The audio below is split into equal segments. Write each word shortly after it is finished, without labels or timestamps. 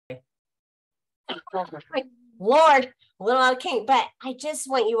Like, Lord, a little out of kink. But I just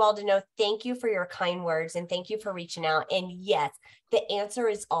want you all to know, thank you for your kind words and thank you for reaching out. And yes, the answer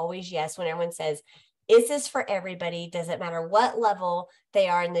is always yes when everyone says, is this for everybody? Does it matter what level they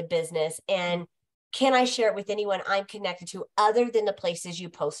are in the business? And can I share it with anyone I'm connected to other than the places you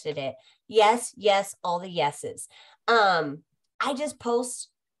posted it? Yes, yes, all the yeses. I just post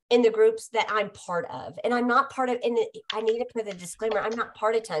in the groups that I'm part of. And I'm not part of, and I need to put the disclaimer, I'm not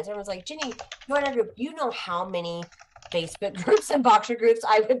part of tons. Everyone's like, Jenny, join our group. You know how many Facebook groups and boxer groups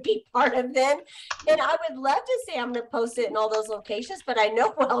I would be part of then. And I would love to say I'm going to post it in all those locations, but I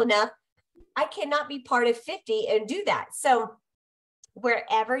know well enough I cannot be part of 50 and do that. So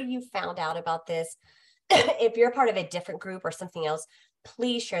wherever you found out about this, if you're part of a different group or something else,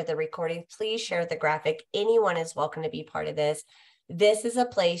 please share the recording. Please share the graphic. Anyone is welcome to be part of this. This is a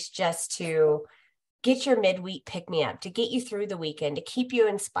place just to get your midweek pick me up, to get you through the weekend, to keep you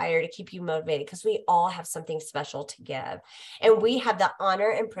inspired, to keep you motivated, because we all have something special to give. And we have the honor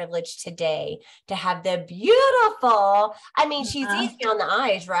and privilege today to have the beautiful, I mean, she's easy on the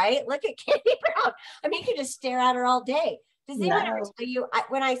eyes, right? Look at Candy Brown. I mean, you can just stare at her all day. Does anyone ever tell you,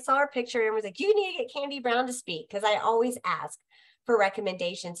 when I saw her picture and was like, you need to get Candy Brown to speak? Because I always ask for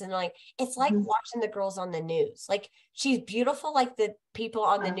recommendations, and like, it's like watching the girls on the news. Like, she's beautiful like the people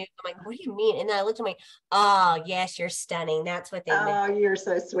on the news. I'm like, what do you mean? And then I looked at me, oh yes, you're stunning. That's what they meant. Oh, you're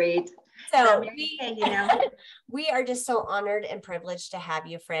so sweet. So we are just so honored and privileged to have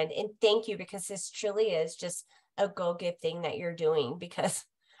you, friend. And thank you, because this truly is just a go-give thing that you're doing. Because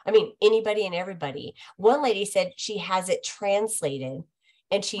I mean, anybody and everybody. One lady said she has it translated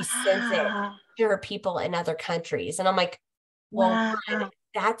and she sends it to her people in other countries. And I'm like, well,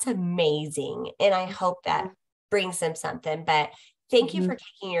 that's amazing. And I hope that brings them something. But thank you for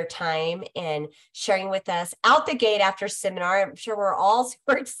taking your time and sharing with us out the gate after seminar. I'm sure we're all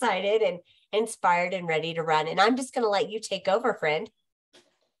super excited and inspired and ready to run. And I'm just going to let you take over, friend.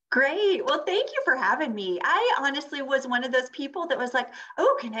 Great. Well, thank you for having me. I honestly was one of those people that was like,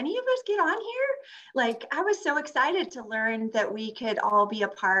 oh, can any of us get on here? Like, I was so excited to learn that we could all be a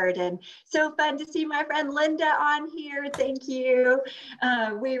part, and so fun to see my friend Linda on here. Thank you.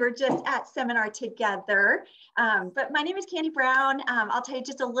 We were just at seminar together. But my name is Candy Brown. I'll tell you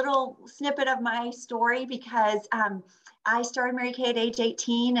just a little snippet of my story, because I started Mary Kay at age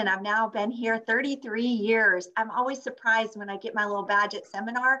 18, and I've now been here 33 years. I'm always surprised when I get my little badge at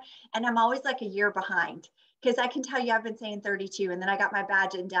seminar, and I'm always like a year behind, because I can tell you I've been saying 32, and then I got my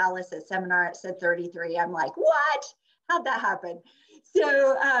badge in Dallas at seminar, it said 33. I'm like, what? How'd that happen?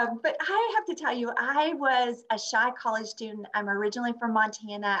 So, but I have to tell you, I was a shy college student. I'm originally from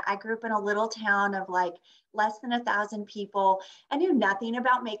Montana. I grew up in a little town of like less than 1,000 people. I knew nothing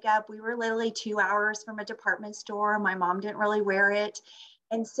about makeup. We were literally 2 hours from a department store. My mom didn't really wear it.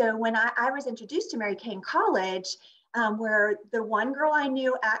 And so when I was introduced to Mary Kay in college, where the one girl I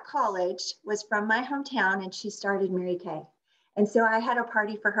knew at college was from my hometown, and she started Mary Kay. And so I had a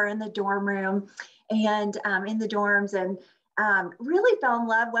party for her in the dorm room and in the dorms, and really fell in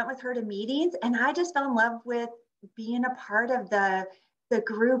love, went with her to meetings, and I just fell in love with being a part of the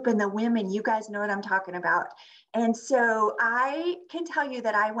group and the women. You guys know what I'm talking about. And so I can tell you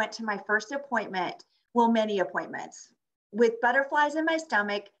that I went to my first appointment, well, many appointments, with butterflies in my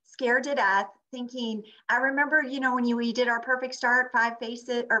stomach, scared to death, thinking, I remember, you know, when we did our Perfect Start, 5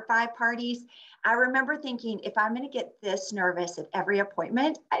 faces or 5 parties, I remember thinking, if I'm going to get this nervous at every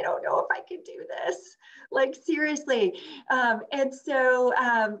appointment, I don't know if I can do this. Like, seriously. And so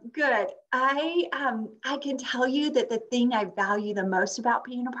good. I can tell you that the thing I value the most about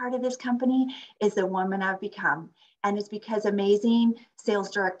being a part of this company is the woman I've become. And it's because amazing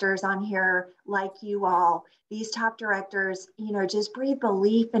sales directors on here, like you all, these top directors, you know, just breathe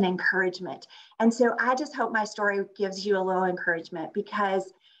belief and encouragement. And so I just hope my story gives you a little encouragement,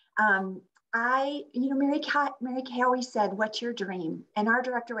 because Mary Kay always said, what's your dream? And our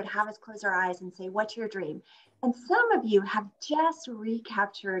director would have us close our eyes and say, what's your dream? And some of you have just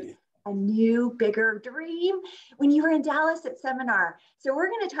recaptured a new, bigger dream when you were in Dallas at seminar. So we're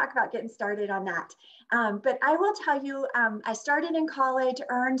going to talk about getting started on that. But I will tell you, I started in college,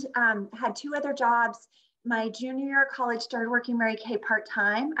 had 2 other jobs. My junior year of college, started working Mary Kay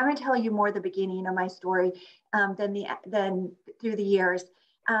part-time. I'm going to tell you more the beginning of my story than through the years.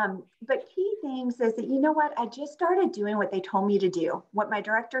 But key things is that, you know what, I just started doing what they told me to do, what my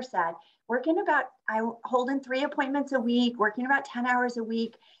director said, holding 3 appointments a week, working about 10 hours a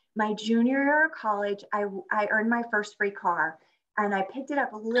week. My junior year of college, I earned my first free car, and I picked it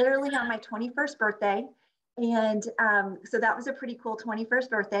up literally on my 21st birthday. And so that was a pretty cool 21st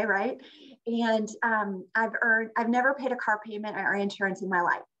birthday, right? And I've never paid a car payment or insurance in my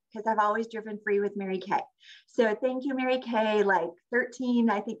life. because I've always driven free with Mary Kay. So thank you, Mary Kay, like 13,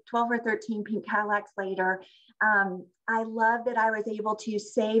 I think 12 or 13 pink Cadillacs later. I love that I was able to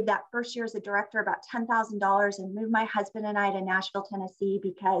save that first year as a director about $10,000 and move my husband and I to Nashville, Tennessee,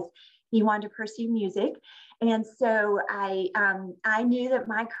 because he wanted to pursue music. And so I knew that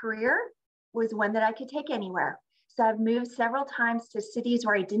my career was one that I could take anywhere. So I've moved several times to cities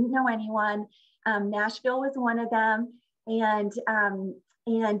where I didn't know anyone. Nashville was one of them. And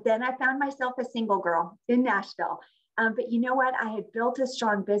then I found myself a single girl in Nashville. But you know what? I had built a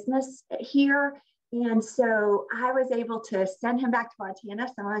strong business here. And so I was able to send him back to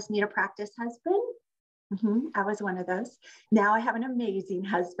Montana. Some of us need a practice husband. I was one of those. Now I have an amazing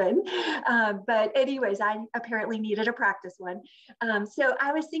husband. But anyways, I apparently needed a practice one. So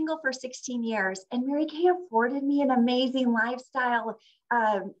I was single for 16 years, and Mary Kay afforded me an amazing lifestyle,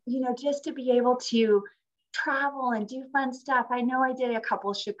 just to be able to travel and do fun stuff. I know I did a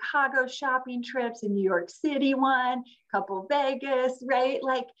couple Chicago shopping trips, in New York City one, a couple Vegas, right?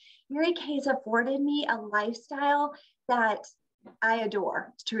 Like Mary Kay's afforded me a lifestyle that I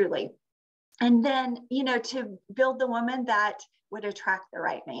adore, truly. And then, to build the woman that would attract the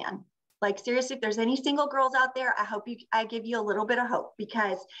right man. Like seriously, if there's any single girls out there, I give you a little bit of hope,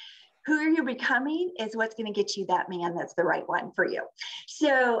 because who are you becoming is what's going to get you that man that's the right one for you.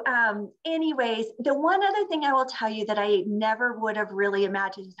 So anyways, the one other thing I will tell you that I never would have really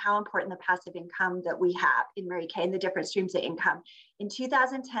imagined is how important the passive income that we have in Mary Kay and the different streams of income. In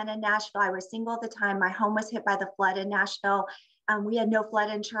 2010 in Nashville, I was single at the time. My home was hit by the flood in Nashville. We had no flood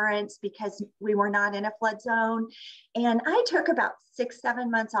insurance because we were not in a flood zone. And I took about 6-7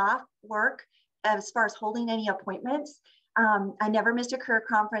 months off work as far as holding any appointments. I never missed a career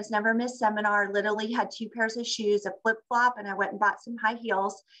conference, never missed seminar, literally had 2 pairs of shoes, a flip flop, and I went and bought some high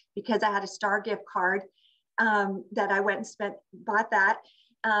heels because I had a Star gift card that I went and bought that.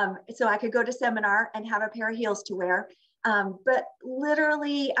 So I could go to seminar and have a pair of heels to wear. But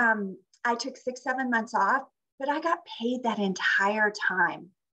literally I took 6-7 months off, but I got paid that entire time,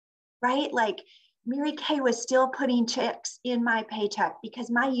 right? Like Mary Kay was still putting checks in my paycheck because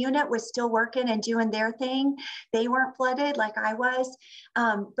my unit was still working and doing their thing. They weren't flooded like I was,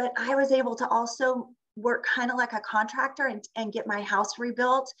 but I was able to also work kind of like a contractor and get my house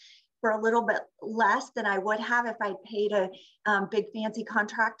rebuilt for a little bit less than I would have if I paid a big fancy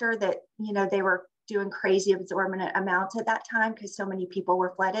contractor that, they were doing crazy exorbitant amounts at that time because so many people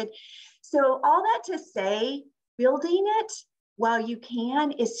were flooded. So all that to say, building it while you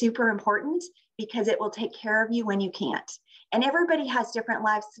can is super important because it will take care of you when you can't. And everybody has different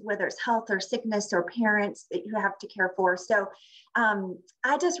lives, whether it's health or sickness or parents that you have to care for. So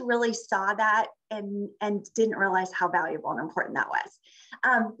I just really saw that and didn't realize how valuable and important that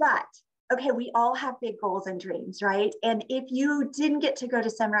was. But okay, we all have big goals and dreams, right? And if you didn't get to go to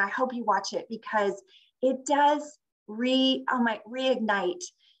seminar, I hope you watch it because it does reignite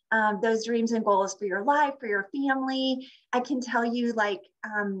those dreams and goals for your life, for your family. I can tell you,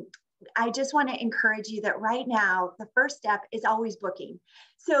 I just want to encourage you that right now, the first step is always booking.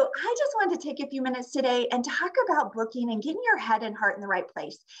 So I just wanted to take a few minutes today and talk about booking and getting your head and heart in the right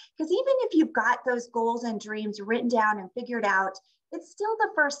place. Because even if you've got those goals and dreams written down and figured out, it's still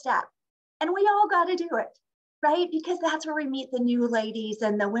the first step. And we all got to do it, right? Because that's where we meet the new ladies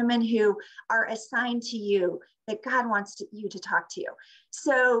and the women who are assigned to you that God wants you to talk to.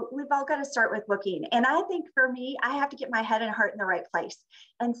 So we've all got to start with booking. And I think for me, I have to get my head and heart in the right place.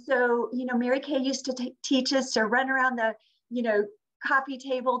 And so, Mary Kay used to teach us to run around the, coffee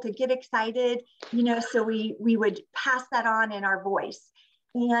table to get excited, so we would pass that on in our voice.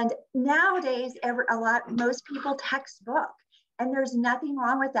 And nowadays, most people text book. And there's nothing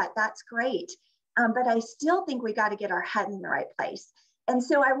wrong with that. That's great. But I still think we got to get our head in the right place. And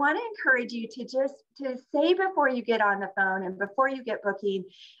so I want to encourage you to say before you get on the phone and before you get booking,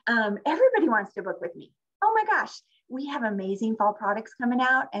 everybody wants to book with me. Oh my gosh, we have amazing fall products coming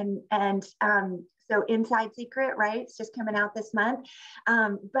out. And so Inside Secret, right? It's just coming out this month.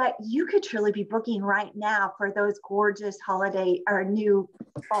 But you could truly be booking right now for those gorgeous holiday or new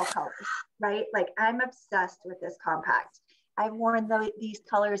fall colors, right? Like I'm obsessed with this compact. I've worn these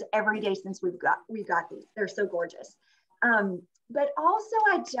colors every day since we got these. They're so gorgeous. But also,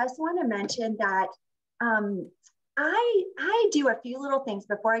 I just want to mention that I do a few little things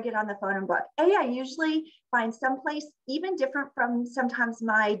before I get on the phone and book. I usually find someplace even different from sometimes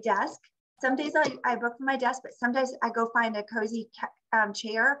my desk. Some days I book from my desk, but sometimes I go find a cozy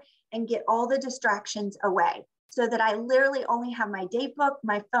chair and get all the distractions away so that I literally only have my date book,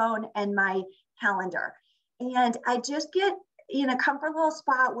 my phone, and my calendar. And I just get in a comfort little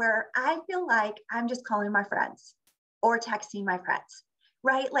spot where I feel like I'm just calling my friends or texting my friends,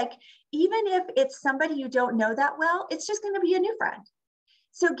 right? Like, even if it's somebody you don't know that well, it's just going to be a new friend.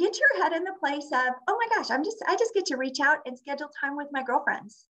 So get your head in the place of, oh my gosh, I just get to reach out and schedule time with my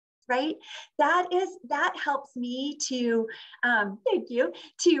girlfriends, right? That helps me to, thank you,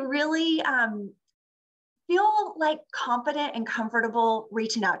 to really feel like confident and comfortable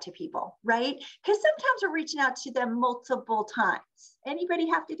reaching out to people, right? Because sometimes we're reaching out to them multiple times. Anybody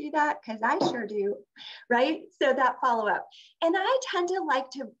have to do that? Because I sure do, right? So that follow up. And I tend to like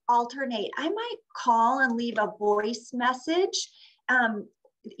to alternate. I might call and leave a voice message,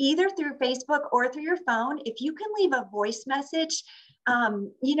 either through Facebook or through your phone. If you can leave a voice message,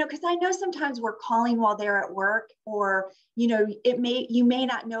 because I know sometimes we're calling while they're at work, or, you may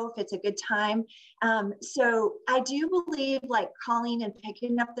not know if it's a good time. So I do believe like calling and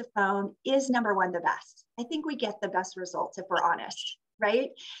picking up the phone is number one, the best. I think we get the best results if we're honest, right?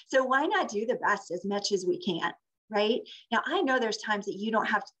 So why not do the best as much as we can, right? Now, I know there's times that you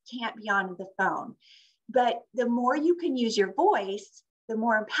can't be on the phone, but the more you can use your voice, the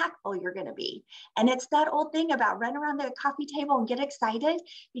more impactful you're going to be. And it's that old thing about run around the coffee table and get excited,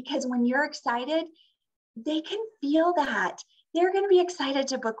 because when you're excited, they can feel that. They're going to be excited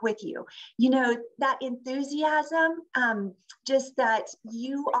to book with you. That enthusiasm, just that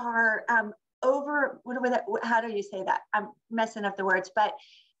you are how do you say that? I'm messing up the words, but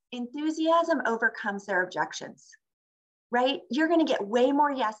enthusiasm overcomes their objections, right? You're going to get way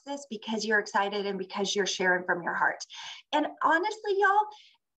more yeses because you're excited and because you're sharing from your heart. And honestly, y'all,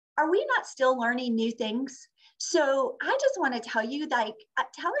 are we not still learning new things? So I just want to tell you, like,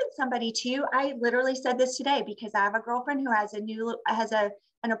 telling somebody too, I literally said this today because I have a girlfriend who has a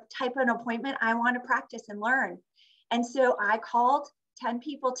type of an appointment I want to practice and learn. And so I called 10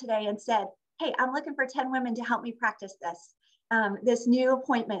 people today and said, hey, I'm looking for 10 women to help me practice this new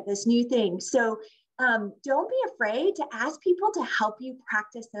appointment, this new thing. So don't be afraid to ask people to help you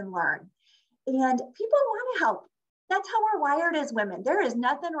practice and learn. And people want to help. That's how we're wired as women. There is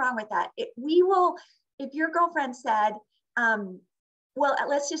nothing wrong with that. If your girlfriend said, well,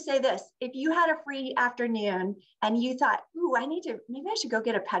 let's just say this, if you had a free afternoon and you thought, ooh, maybe I should go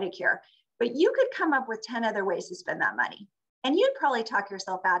get a pedicure, but you could come up with 10 other ways to spend that money. And you'd probably talk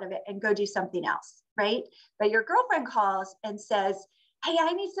yourself out of it and go do something else, right? But your girlfriend calls and says, hey,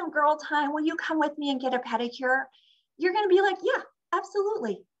 I need some girl time. Will you come with me and get a pedicure? You're going to be like, yeah,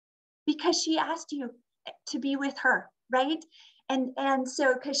 absolutely. Because she asked you to be with her, right? And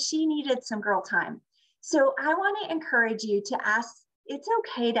so, because she needed some girl time. So I want to encourage you to ask. It's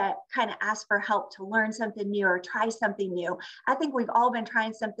okay to kind of ask for help to learn something new or try something new. I think we've all been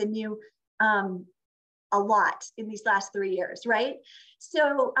trying something new a lot in these last 3 years, right?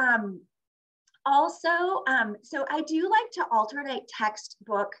 So so I do like to alternate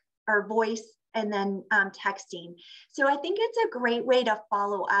textbook or voice and then texting. So I think it's a great way to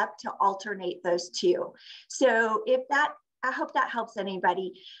follow up, to alternate those two. So I hope that helps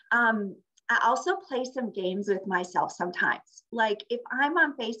anybody. I also play some games with myself sometimes. Like if I'm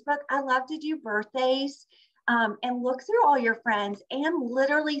on Facebook, I love to do birthdays and look through all your friends and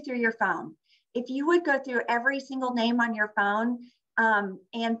literally through your phone. If you would go through every single name on your phone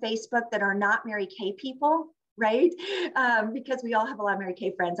and Facebook that are not Mary Kay people, right? Because we all have a lot of Mary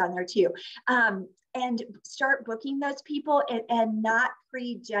Kay friends on there too. And start booking those people and not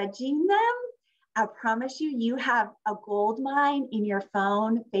prejudging them. I promise you, you have a gold mine in your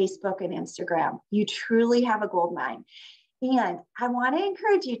phone, Facebook, and Instagram. You truly have a gold mine. And I want to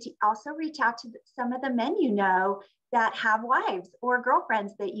encourage you to also reach out to some of the men you know that have wives or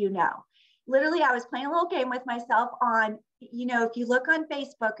girlfriends that you know. Literally, I was playing a little game with myself on, if you look on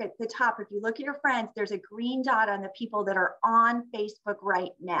Facebook at the top, if you look at your friends, there's a green dot on the people that are on Facebook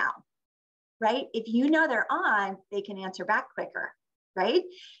right now, right? If you know they're on, they can answer back quicker, right?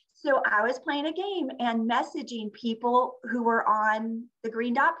 So I was playing a game and messaging people who were on the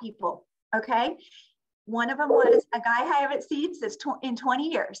green dot people, okay? One of them was a guy I haven't seen since in 20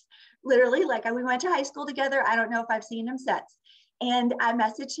 years. Literally, like we went to high school together. I don't know if I've seen him since. And I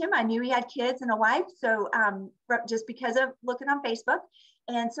messaged him. I knew he had kids and a wife. So just because of looking on Facebook.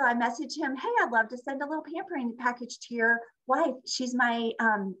 And so I messaged him, hey, I'd love to send a little pampering package to your wife. She's my,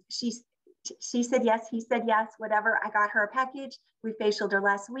 she said yes, he said yes, whatever. I got her a package. We facialed her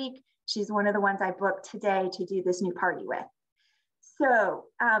last week. She's one of the ones I booked today to do this new party with. So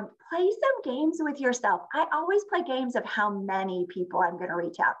play some games with yourself. I always play games of how many people I'm going to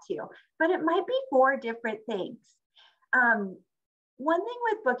reach out to, but it might be 4 different things. One thing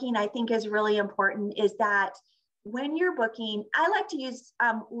with booking I think is really important is that when you're booking, I like to use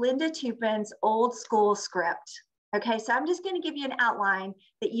Linda Tupin's old school script. Okay, so I'm just going to give you an outline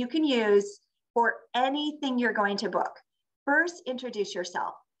that you can use for anything you're going to book. First, introduce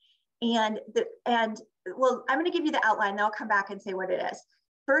yourself. Well, I'm going to give you the outline, then I'll come back and say what it is.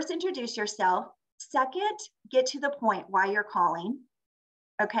 First, introduce yourself. Second, get to the point why you're calling,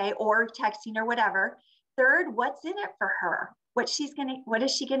 okay, or texting or whatever. Third, what's in it for her? What is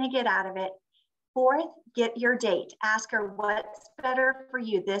she going to get out of it? Fourth, get your date. Ask her what's better for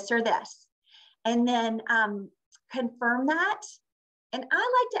you, this or this. And then confirm that. And I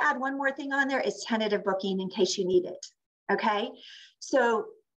like to add one more thing on there is tentative booking in case you need it. Okay. So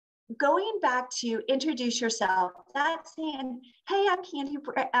going back to introduce yourself, that's saying, hey, I'm Candy.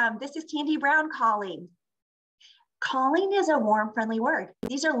 This is Candy Brown calling. Calling is a warm, friendly word.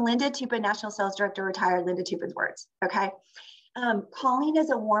 These are Linda Tupin, National Sales Director, retired Linda Tupin's words. Okay. Calling is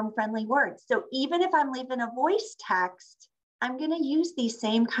a warm, friendly word. So even if I'm leaving a voice text, I'm going to use these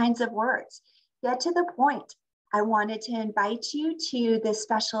same kinds of words. Get to the point. I wanted to invite you to this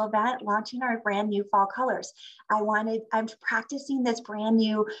special event launching our brand new fall colors. I'm practicing this brand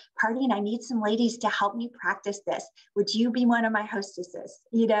new party and I need some ladies to help me practice this. Would you be one of my hostesses,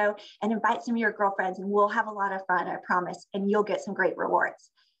 and invite some of your girlfriends and we'll have a lot of fun, I promise, and you'll get some great rewards.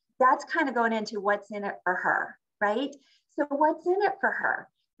 That's kind of going into what's in it for her, right? So what's in it for her,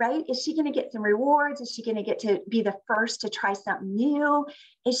 right? Is she going to get some rewards? Is she going to get to be the first to try something new?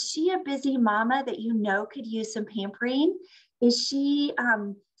 Is she a busy mama that could use some pampering? Is she,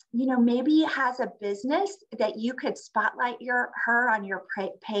 maybe has a business that you could spotlight her on your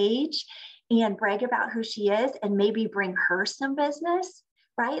page and brag about who she is and maybe bring her some business,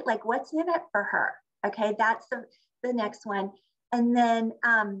 right? Like what's in it for her? Okay, that's the next one. And then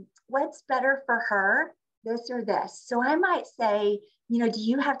what's better for her? This or this. So I might say, do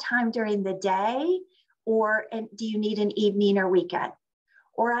you have time during the day and do you need an evening or weekend?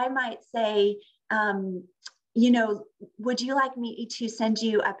 Or I might say, would you like me to send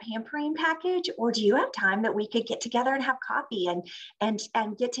you a pampering package, or do you have time that we could get together and have coffee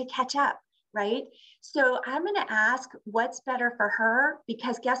and get to catch up, right? So I'm going to ask what's better for her,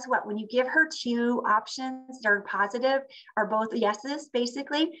 because guess what? When you give her two options that are positive, or both yeses,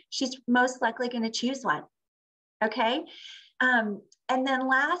 basically, she's most likely going to choose one. Okay. And then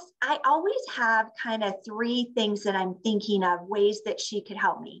last, I always have kind of three things that I'm thinking of, ways that she could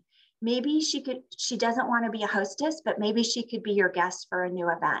help me. Maybe she doesn't want to be a hostess, but maybe she could be your guest for a new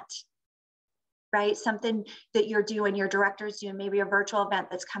event, right? Something that you're doing, your director's doing, maybe a virtual event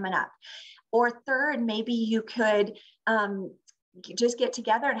that's coming up. Or third, maybe you could just get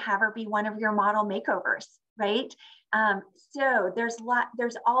together and have her be one of your model makeovers, right? So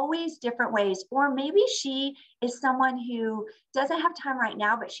there's always different ways. Or maybe she is someone who doesn't have time right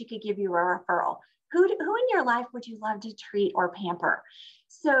now, but she could give you a referral. Who in your life would you love to treat or pamper?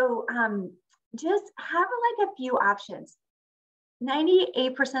 So just have like a few options.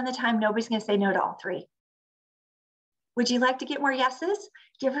 98% of the time, nobody's going to say no to all three. Would you like to get more yeses?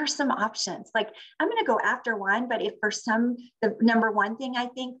 Give her some options. Like, I'm going to go after one, but if for the number one thing I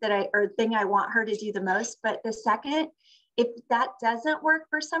think thing I want her to do the most, but the second, if that doesn't work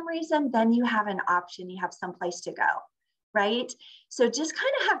for some reason, then you have an option. You have some place to go, right? So just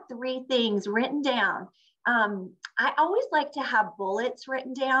kind of have three things written down. I always like to have bullets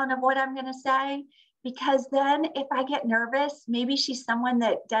written down of what I'm going to say, because then if I get nervous, maybe she's someone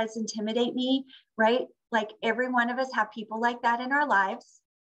that does intimidate me, right? Like every one of us have people like that in our lives.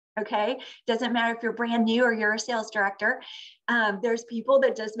 Okay. Doesn't matter if you're brand new or you're a sales director. There's people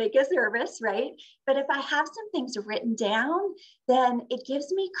that just make us nervous, right? But if I have some things written down, then it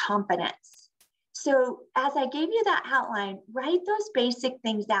gives me confidence. So as I gave you that outline, write those basic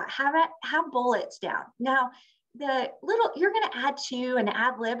things out, have bullets down. Now, you're going to add to an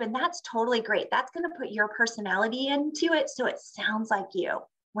ad lib, and that's totally great. That's going to put your personality into it. So it sounds like you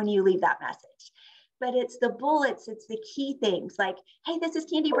when you leave that message. But it's the bullets, it's the key things like, hey, this is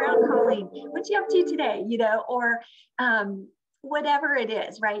Candy Brown calling. What you up to today? Or whatever it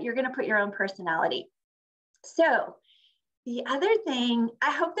is, right? You're going to put your own personality. So the other thing,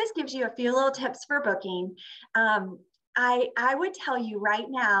 I hope this gives you a few little tips for booking. I would tell you right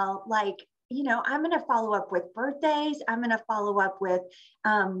now, like, I'm going to follow up with birthdays. I'm going to follow up with,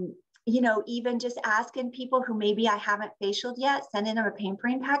 even just asking people who maybe I haven't facialed yet, sending them a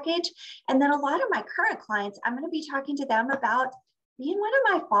pampering package. And then a lot of my current clients, I'm going to be talking to them about being one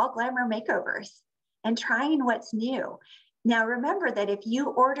of my fall glamour makeovers and trying what's new. Now, remember that if you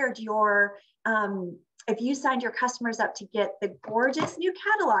ordered if you signed your customers up to get the gorgeous new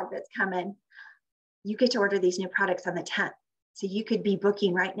catalog that's coming, you get to order these new products on the 10th. So you could be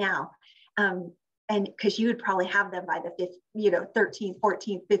booking right now. And because you would probably have them by the 5th, 13th,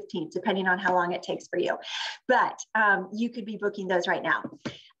 14th, 15th, depending on how long it takes for you. But you could be booking those right now.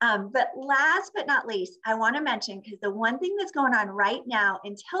 But last but not least, I want to mention, because the one thing that's going on right now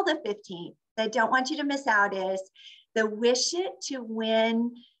until the 15th that I don't want you to miss out is the Wish It to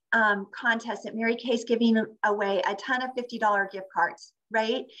Win contest that Mary Kay's giving away a ton of $50 gift cards,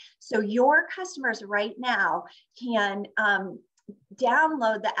 right? So your customers right now can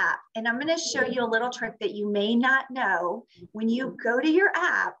download the app. And I'm going to show you a little trick that you may not know. When you go to your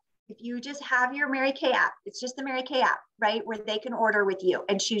app, if you just have your Mary Kay app, it's just the Mary Kay app, right? Where they can order with you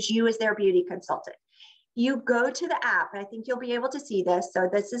and choose you as their beauty consultant. You go to the app, and I think you'll be able to see this. So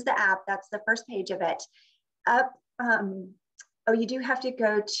this is the app. That's the first page of it. Up, oh, you do have to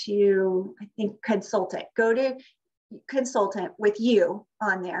go to, I think, consultant. Go to consultant with you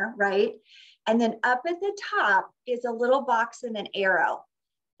on there, right? And then up at the top is a little box and an arrow.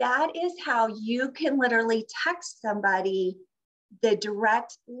 That is how you can literally text somebody the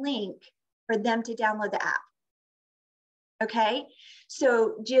direct link for them to download the app. Okay,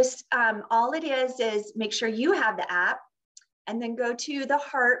 so just all it is make sure you have the app, and then go to the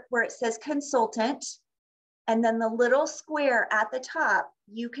heart where it says consultant, and then the little square at the top,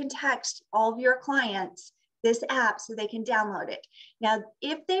 you can text all of your clients this app so they can download it. Now,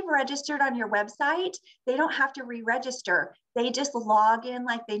 if they've registered on your website, they don't have to re-register. They just log in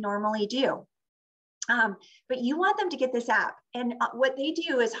like they normally do. But you want them to get this app. And what they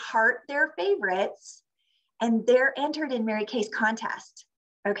do is heart their favorites, and they're entered in Mary Kay's contest.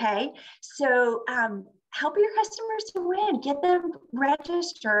 Okay. So help your customers to win, get them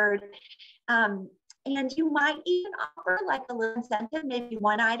registered. And you might even offer like a little incentive, maybe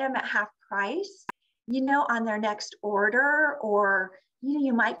one item at half price, on their next order, or,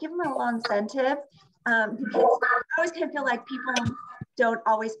 you might give them a little incentive, because I always kind of feel like people don't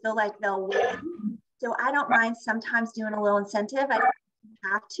always feel like they'll win. So I don't mind sometimes doing a little incentive. I don't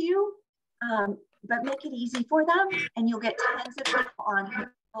have to, but make it easy for them, and you'll get tons of people on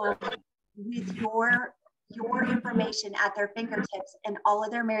with your information at their fingertips and all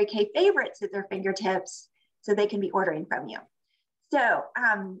of their Mary Kay favorites at their fingertips, so they can be ordering from you. So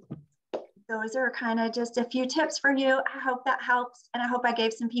those are kind of just a few tips for you. I hope that helps, and I hope I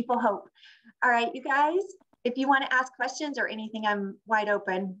gave some people hope. All right, you guys, if you want to ask questions or anything, I'm wide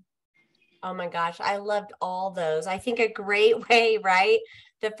open. Oh my gosh, I loved all those. I think a great way, right?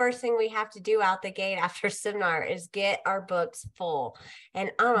 The first thing we have to do out the gate after seminar is get our books full.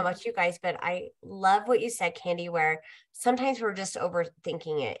 And I don't know about you guys, but I love what you said, Candy, where sometimes we're just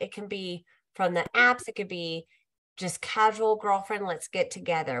overthinking it. It can be from the apps. It could be just casual girlfriend, let's get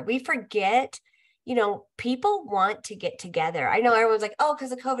together. We forget, people want to get together. I know everyone's like, oh,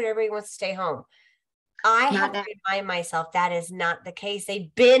 because of COVID, everybody wants to stay home. I have to remind myself that is not the case.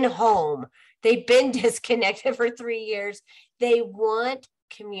 They've been home. They've been disconnected for 3 years. They want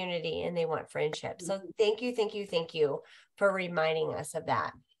community and they want friendship. So thank you for reminding us of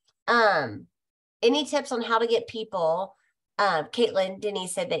that. Any tips on how to get people? Caitlin,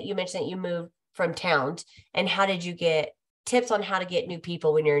 Denise said that you mentioned that you moved from towns, and how did you get tips on how to get new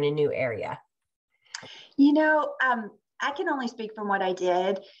people when you're in a new area? I can only speak from what I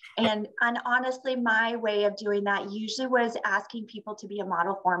did. And honestly, my way of doing that usually was asking people to be a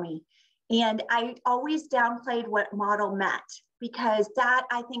model for me. And I always downplayed what model meant, because that,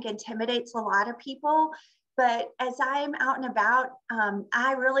 I think, intimidates a lot of people. But as I'm out and about,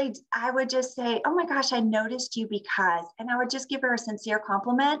 I would just say, oh my gosh, I noticed you because, and I would just give her a sincere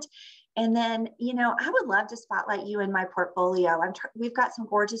compliment. And then, I would love to spotlight you in my portfolio. We've got some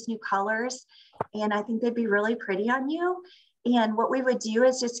gorgeous new colors, and I think they'd be really pretty on you. And what we would do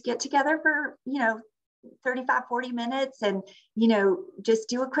is just get together for, 35, 40 minutes and, just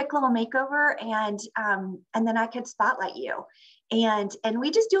do a quick little makeover, and then I could spotlight you. And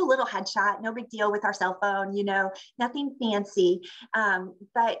we just do a little headshot, no big deal with our cell phone, nothing fancy.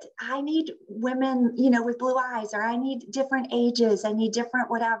 But I need women, with blue eyes, or I need different ages. I need different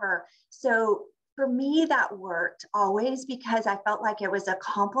whatever. So for me, that worked always, because I felt like it was a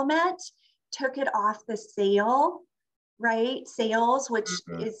compliment, took it off the sale, right? Sales, which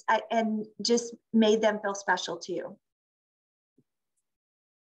is, and just made them feel special too.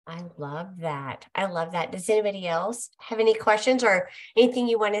 I love that. Does anybody else have any questions or anything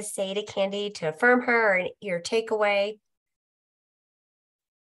you want to say to Candy to affirm her, or your takeaway?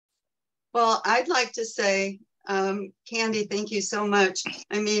 Well, I'd like to say, Candy, thank you so much.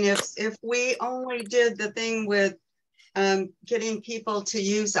 I mean, if we only did the thing with getting people to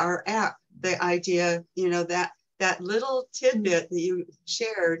use our app, the idea, that little tidbit that you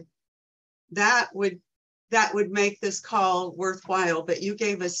shared, that would make this call worthwhile. But you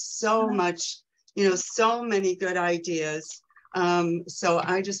gave us so much, so many good ideas. So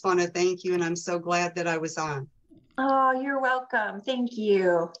I just want to thank you, and I'm so glad that I was on. Oh, you're welcome. Thank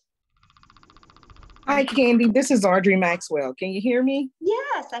you. Hi, Candy. This is Audrey Maxwell. Can you hear me?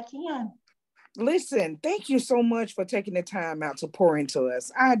 Yes, I can. Listen, thank you so much for taking the time out to pour into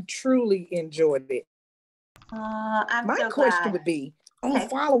us. I truly enjoyed it. I'm My so question glad. would be on Okay.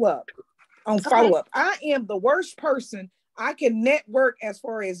 follow-up. I am the worst person. I can network as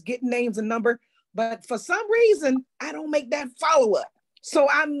far as getting names and number, but for some reason, I don't make that follow-up. So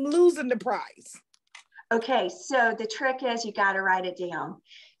I'm losing the prize. Okay, so the trick is you got to write it down.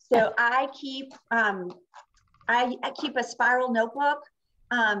 So I keep a spiral notebook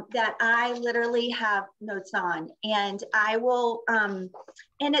that I literally have notes on, and I will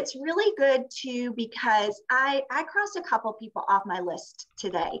and it's really good too, because I crossed a couple people off my list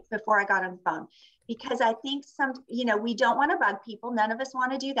today before I got on the phone, because I think we don't want to bug people. None of us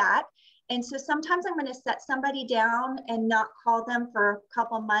want to do that. And so sometimes I'm going to set somebody down and not call them for a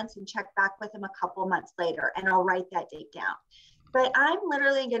couple of months and check back with them a couple of months later, and I'll write that date down. But I'm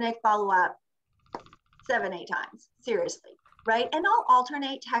literally going to follow up 7, 8 times, seriously, right? And I'll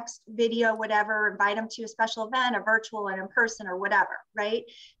alternate text, video, whatever, invite them to a special event, a virtual and in person or whatever, right?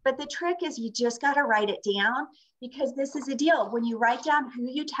 But the trick is you just got to write it down, because this is a deal. When you write down who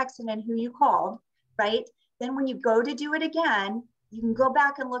you texted and who you called, right? Then when you go to do it again, you can go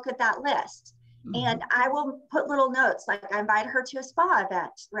back and look at that list. Mm-hmm. And I will put little notes, like I invited her to a spa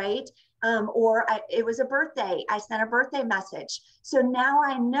event, right? It was a birthday. I sent a birthday message. So now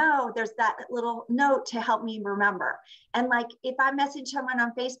I know there's that little note to help me remember. And like, if I message someone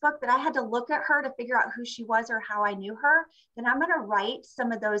on Facebook that I had to look at her to figure out who she was or how I knew her, then I'm going to write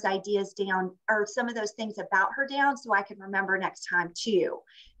some of those ideas down, or some of those things about her down, so I can remember next time too.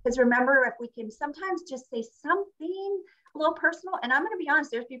 Because remember, if we can sometimes just say something a little personal, and I'm going to be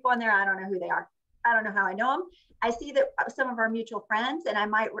honest, there's people on there, I don't know who they are. I don't know how I know them. I see that some of our mutual friends, and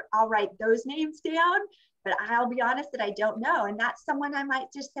I'll write those names down, but I'll be honest that I don't know. And that's someone I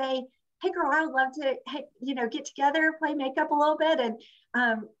might just say, hey girl, I would love to, get together, play makeup a little bit, and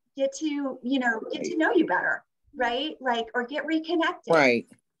get to know you better, right? Like, or get reconnected. Right.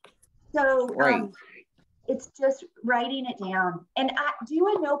 So right. It's just writing it down, and do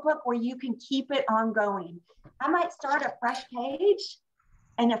a notebook where you can keep it ongoing. I might start a fresh page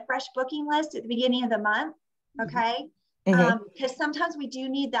and a fresh booking list at the beginning of the month. Okay. Because sometimes we do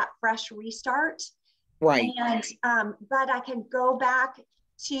need that fresh restart. Right. And, but I can go back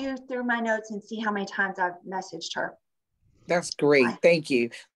through my notes and see how many times I've messaged her. That's great. Thank you.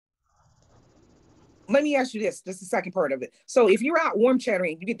 Let me ask you this. This is the second part of it. So if you're out warm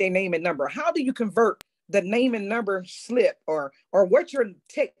chattering, you get their name and number. How do you convert the name and number slip, or what's your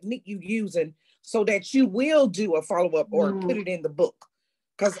technique you using so that you will do a follow-up or put it in the book?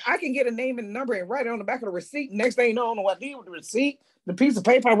 Because I can get a name and number and write it on the back of the receipt. Next thing you know, I don't know what I did with the receipt. The piece of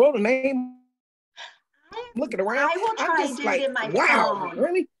paper, I wrote a name. Looking around. I will try to do it in my phone.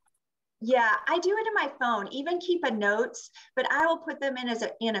 Really? Yeah, I do it in my phone. Even keep a notes, but I will put them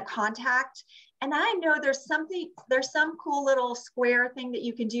in a contact. And I know there's some cool little square thing that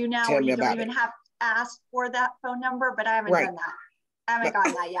you can do now where you don't even have to ask for that phone number, but I haven't done that. I haven't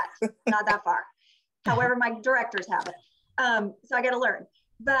gotten that yet. Not that far. However, my directors have it. So I got to learn.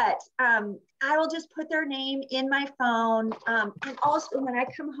 But I will just put their name in my phone. And also when I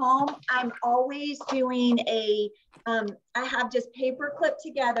come home, I'm always doing I have just paper clipped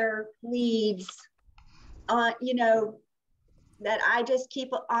together leads, that I just keep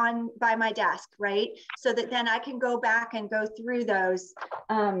on by my desk, right? So that then I can go back and go through those.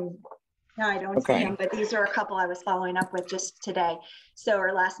 Now I don't see them, but these are a couple I was following up with just today.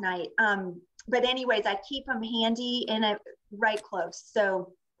 Or last night. But anyways, I keep them handy and right close.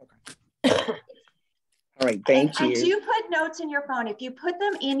 So. All right, thank you. And do put notes in your phone. If you put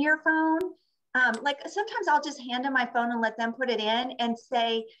them in your phone, like sometimes I'll just hand them my phone and let them put it in and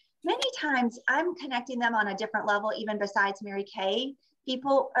say, many times I'm connecting them on a different level, even besides Mary Kay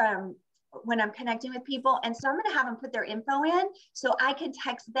people, when I'm connecting with people. And so I'm going to have them put their info in so I can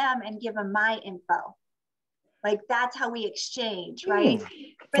text them and give them my info. Like that's how we exchange, right?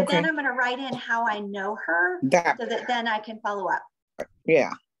 But then I'm going to write in how I know her so that then I can follow up.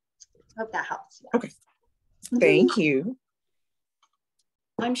 Yeah. Hope that helps. Yeah. Okay. Thank you.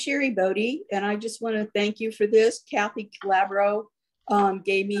 I'm Sherry Bodie, and I just want to thank you for this. Kathy Calabro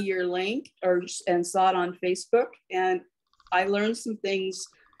gave me your link and saw it on Facebook, and I learned some things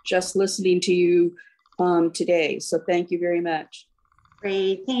just listening to you today. So thank you very much.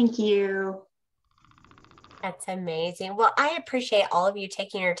 Great. Thank you. That's amazing. Well, I appreciate all of you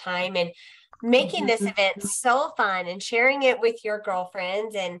taking your time and making this event so fun and sharing it with your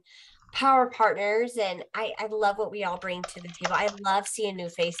girlfriends. And power partners, and I love what we all bring to the table. I love seeing new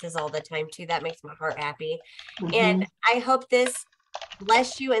faces all the time too. That makes my heart happy. And I hope this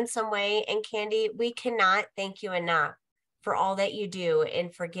bless you in some way. And Candy, we cannot thank you enough for all that you do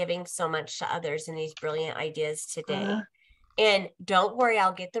and for giving so much to others in these brilliant ideas today. And don't worry,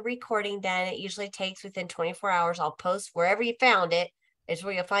 I'll get the recording done. It usually takes within 24 hours. I'll post wherever you found it. Is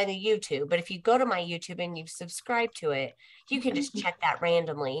where you'll find the YouTube. But if you go to my YouTube and you subscribe to it, you can just check that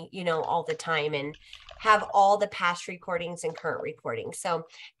randomly, you know, all the time and have all the past recordings and current recordings. So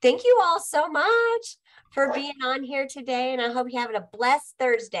thank you all so much for being on here today. And I hope you're having a blessed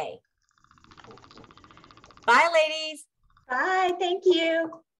Thursday. Bye, ladies. Bye. Thank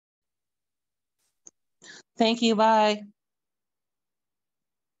you. Thank you. Bye.